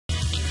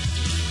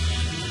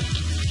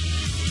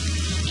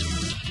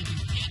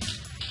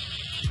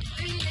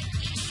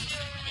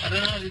don't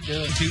know how to do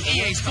it. To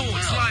EA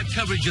Sports live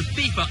coverage of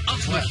FIFA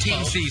Ultimate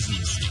Team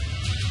seasons.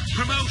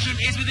 Promotion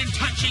is within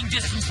touching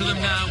distance for them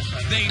now.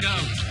 They know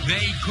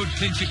they could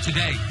clinch it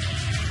today.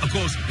 Of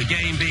course, the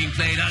game being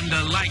played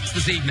under lights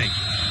this evening.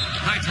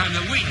 High time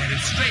that we headed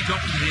straight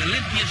up to the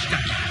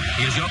Olympiastad.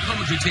 Here's your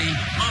commentary team,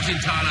 Martin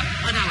Tyler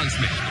and Alan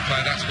Smith. So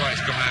that's why it's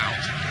gone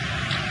out.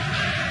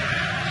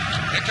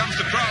 Here comes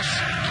the cross.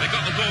 They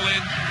got the ball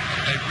in.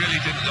 They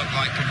really didn't look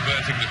like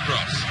converting the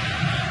cross.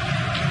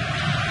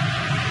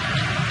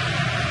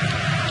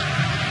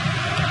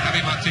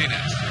 Javi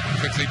Martinez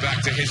quickly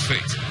back to his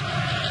feet.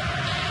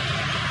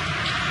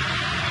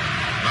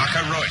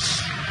 Marco Reus.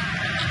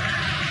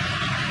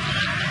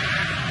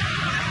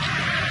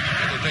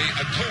 It'll be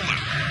a corner.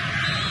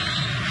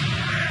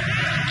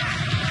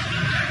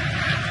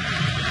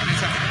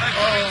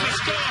 To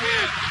score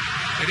here.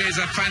 It is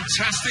a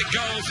fantastic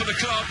goal for the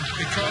club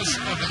because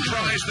of the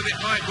prize that it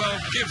might well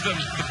give them,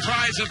 the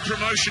prize of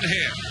promotion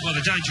here. Well,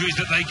 the danger is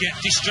that they get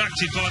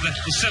distracted by the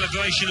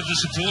celebration of the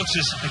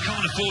supporters. They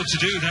can't afford to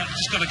do that.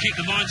 Just got to keep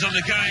the minds on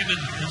the game and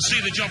see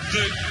the job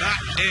through. That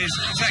is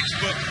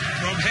textbook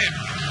from him.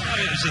 Oh,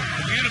 it was a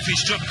beautifully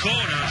struck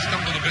corner.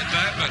 Stumbled a bit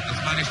there, but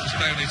has managed to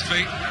stay on his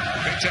feet.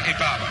 Victor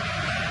Ibarra.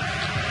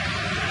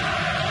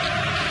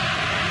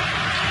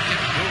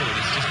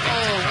 It's just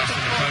past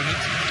an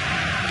opponent.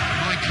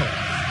 Michael.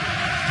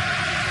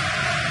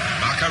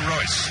 Marco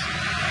Reus.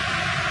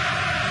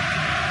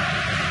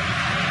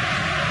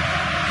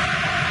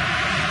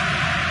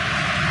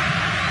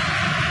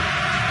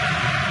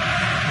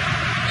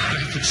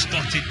 He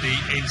spotted the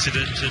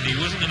incident and he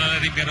wasn't going to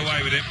let him get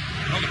away with it.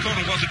 Well, the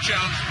corner was a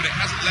chance, but it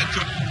hasn't led to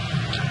a...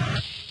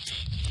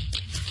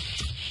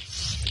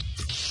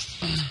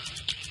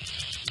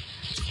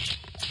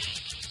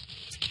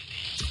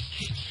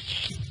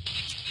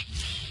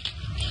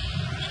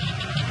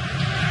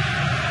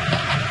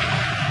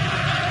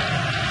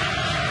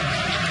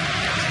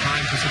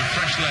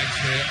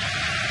 Here,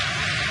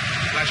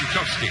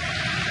 Blazikowski,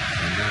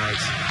 and now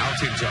it's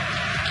out in top.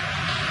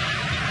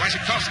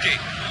 Blazikowski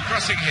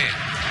crossing here.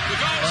 The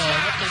goal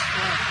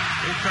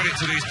All credit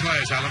to these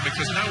players, Alan,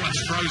 because no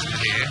one's frozen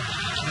here.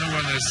 No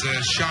one has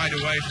shied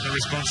away from the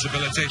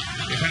responsibility.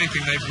 If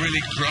anything, they've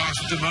really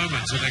grasped the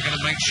moment, and they're going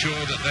to make sure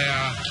that they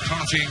are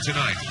partying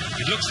tonight.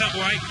 It looks that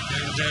way,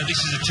 and this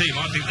is a team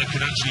I think that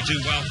can actually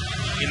do well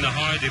in the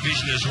higher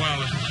division as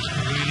well.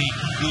 A really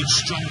good,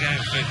 strong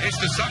outfit. It's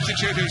the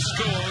substitute who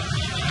scored.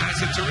 That's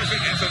a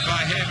terrific effort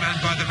by him and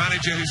by the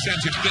manager who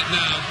sent it. Bit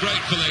now,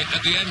 gratefully, at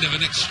the end of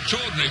an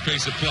extraordinary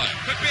piece of play.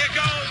 Could be a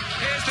goal.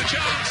 Here's the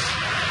chance.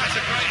 That's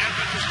a great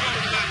effort to score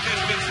from that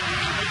distance,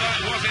 although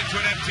it was into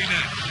an empty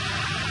net.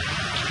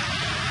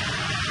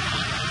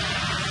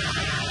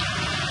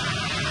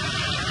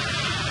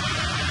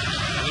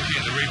 Now, looking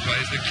at the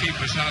replays, the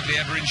keeper's hardly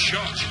ever in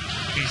shot.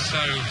 He's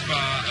so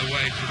far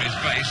away from his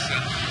base,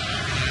 and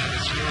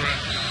the scorer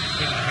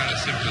couldn't have had a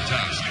simpler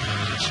task.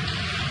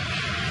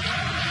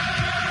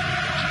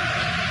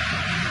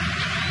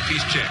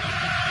 He's checked.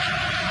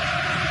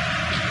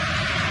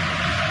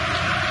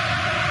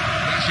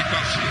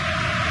 Blazikowski.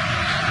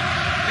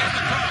 Here's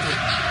the cross.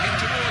 In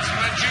towards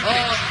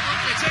Mandžukić.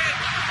 It's in.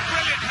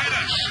 Brilliant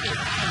header.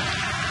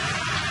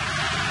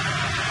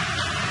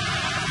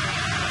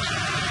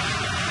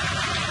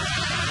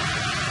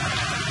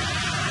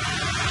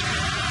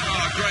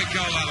 Oh, great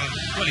goal, Alan.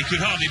 Well, he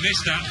could hardly miss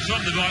that.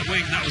 From the right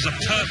wing, that was a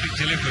perfect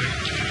delivery.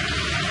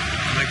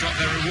 And they got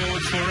their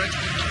reward for it.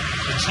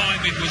 The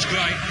timing was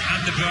great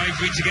and the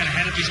bravery to get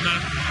ahead of his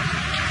man.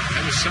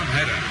 There was some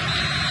header.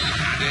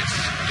 And it's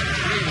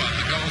 3-1.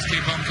 The goals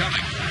keep on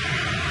coming.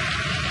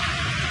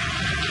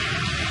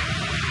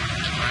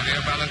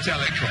 Mario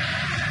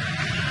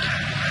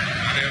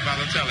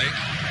Balotelli.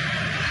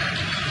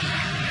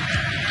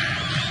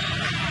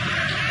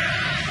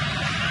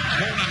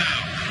 Corner now.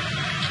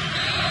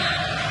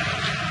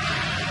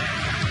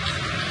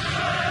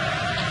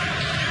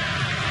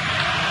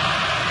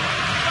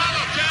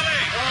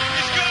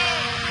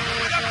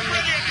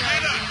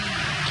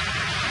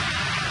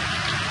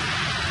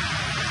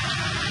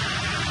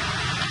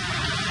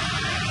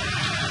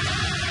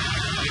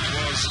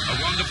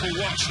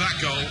 Watch that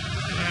goal.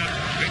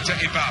 Victor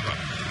Ibarra.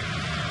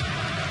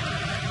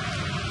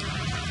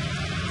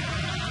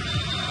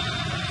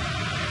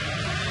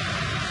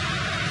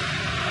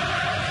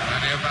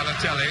 Mario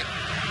Balotelli.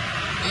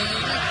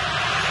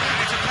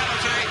 It's a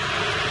penalty.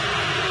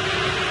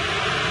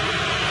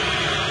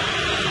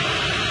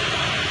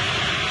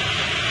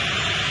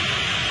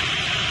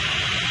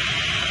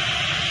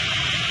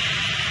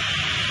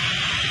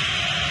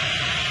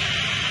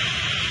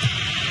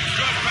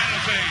 Good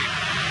penalty.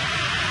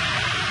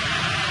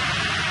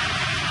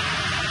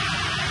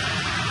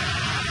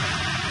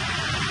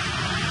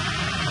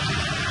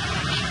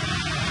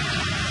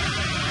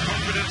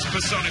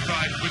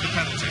 Personified with the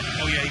penalty.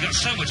 Oh yeah, he got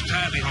so much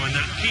power behind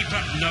that.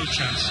 Keeper, no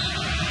chance.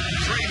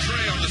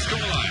 3-3 on the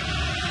scoreline.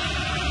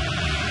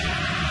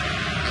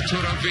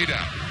 Arturo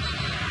Vidal.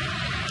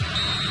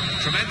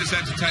 Tremendous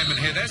entertainment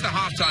here. There's the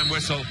half-time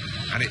whistle,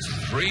 and it's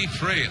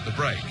 3-3 at the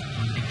break.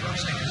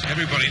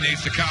 Everybody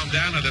needs to calm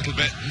down a little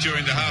bit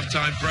during the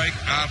half-time break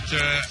after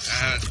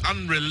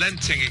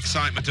unrelenting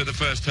excitement of the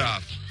first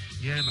half.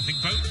 Yeah, and I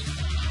think both.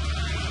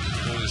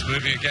 Ball is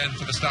moving again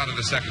for the start of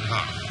the second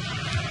half.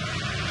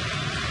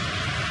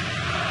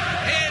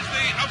 Here's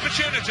the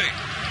opportunity.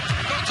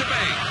 Got to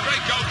be.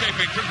 Great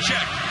goalkeeping from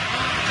Czech.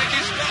 Take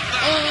his spot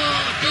there.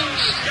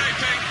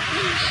 Escaping.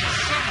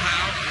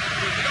 Somehow,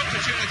 with the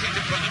opportunity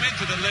to put them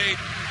into the lead,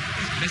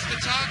 he's missed the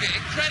target.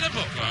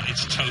 Incredible. Well,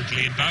 it's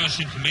totally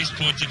embarrassing from his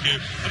point of view.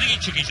 I think he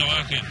took his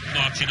eye off it,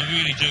 Martin. I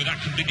really do.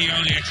 That can be the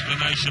only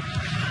explanation.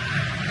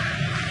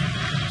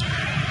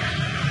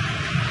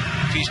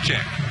 He's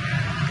Czech.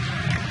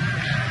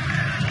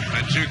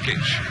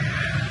 Mandžukić.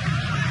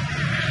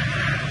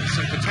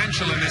 Some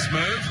potential in this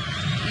move.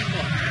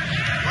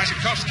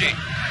 Waszikowski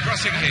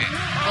crossing here.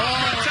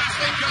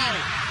 Fantastic goal.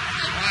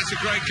 Well, that's a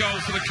great goal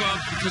for the club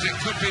because it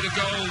could be the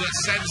goal that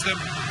sends them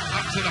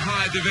up to the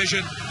higher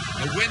division.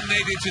 A win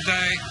needed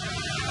today.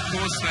 Of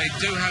course, they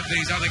do have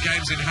these other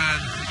games in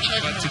hand,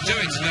 but to do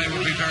it today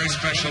would be very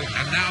special,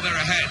 and now they're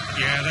ahead.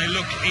 Yeah, they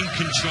look in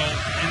control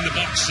in the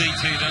box seat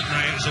here, don't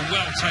they? It was a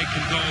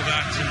well-taken goal,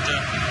 that, and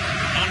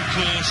on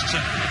course to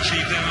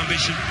achieve their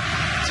ambition.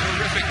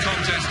 Terrific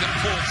contest at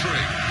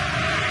 4-3.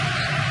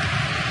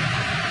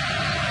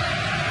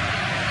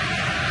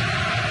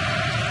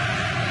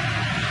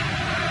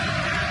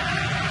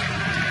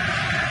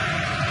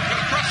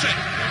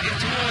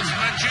 Towards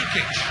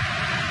Mandžukić.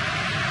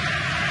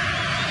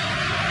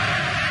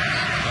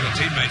 Well, the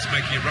teammates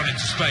making a run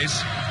into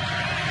space.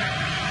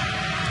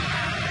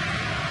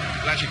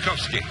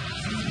 Waszikowski.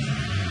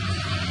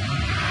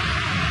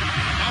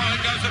 Oh,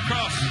 it goes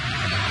across.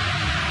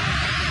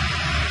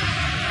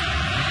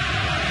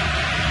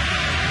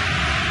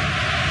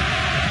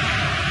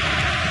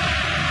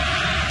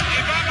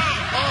 Ivano!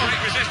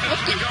 Great resistance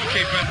from the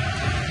goalkeeper.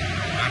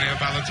 Mario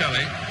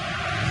Balotelli.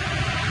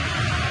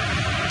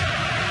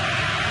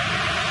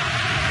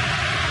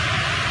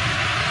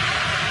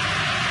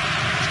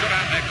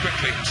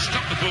 Quickly,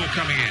 stop the ball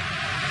coming in.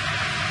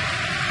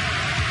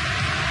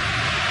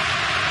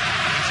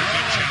 It's a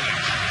good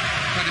challenge.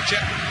 By the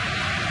check.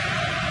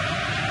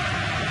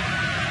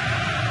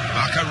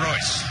 Marco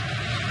Reus.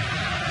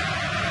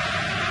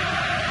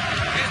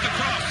 Here's the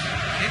cross.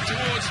 In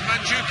towards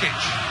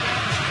Mandžukić.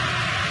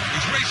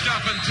 He's reached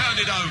up and turned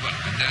it over.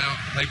 And now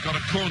they've got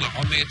a corner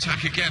on the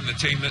attack again, the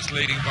team that's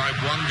leading by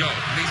 1 goal.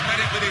 And he's met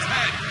it with his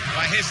head.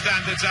 By his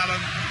standards, Alan.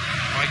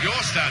 By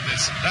your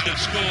standards. That would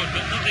have scored,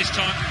 but not this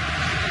time.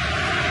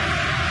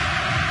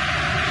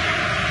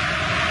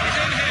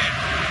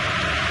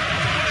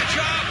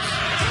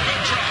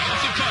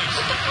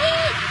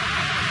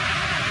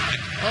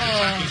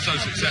 So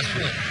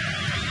successful.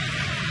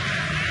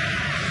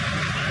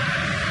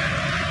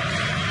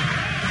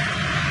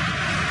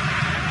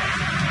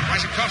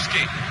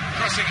 Waszikowski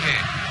crossing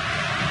here.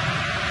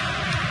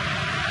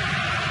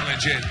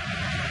 Challenge in.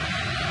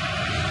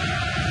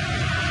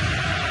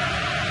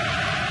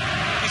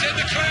 He's in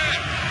the clear.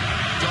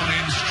 Gone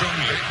in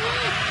strongly.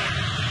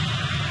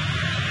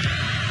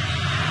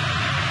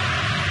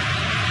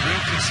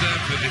 Real concern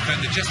for the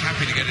defender, just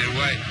happy to get it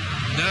away.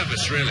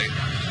 Nervous, really.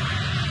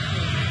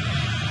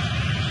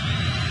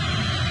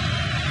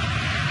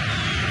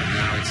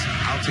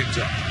 Out in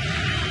top.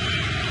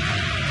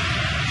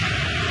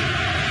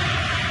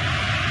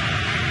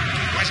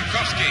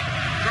 Waszikowski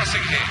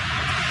crossing here.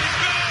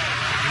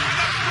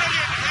 A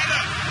brilliant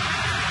header.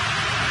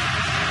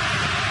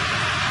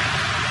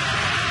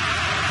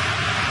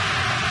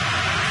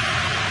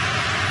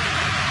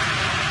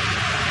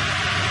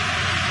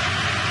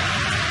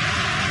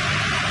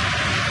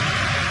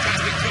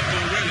 Fantastic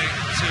football, really,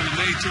 to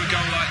lead to a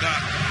goal like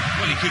that.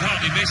 Well, he could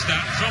hardly miss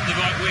that. From the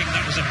right wing,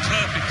 that was a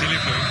perfect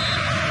delivery.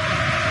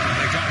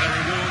 Got their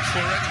reward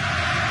for it.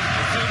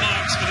 4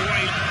 marks for the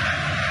wait.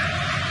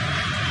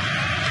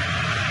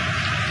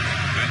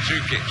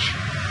 Mandžukić.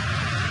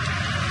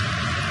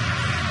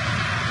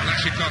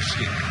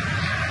 Waszikowski.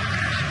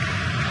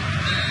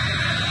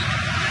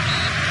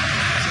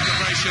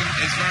 Celebration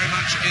is very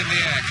much in the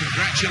air.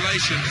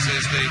 Congratulations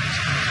is the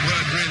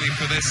word really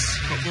for this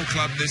football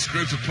club, this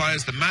group of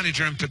players, the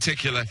manager in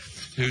particular,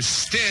 who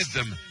steered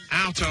them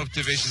out of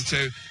Division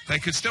 2. They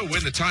could still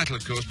win the title,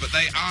 of course, but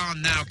they are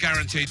now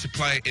guaranteed to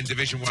play in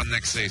Division 1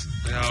 next season.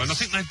 Yeah, and I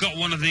think they've got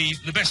one of the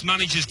best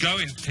managers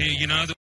going here, you know.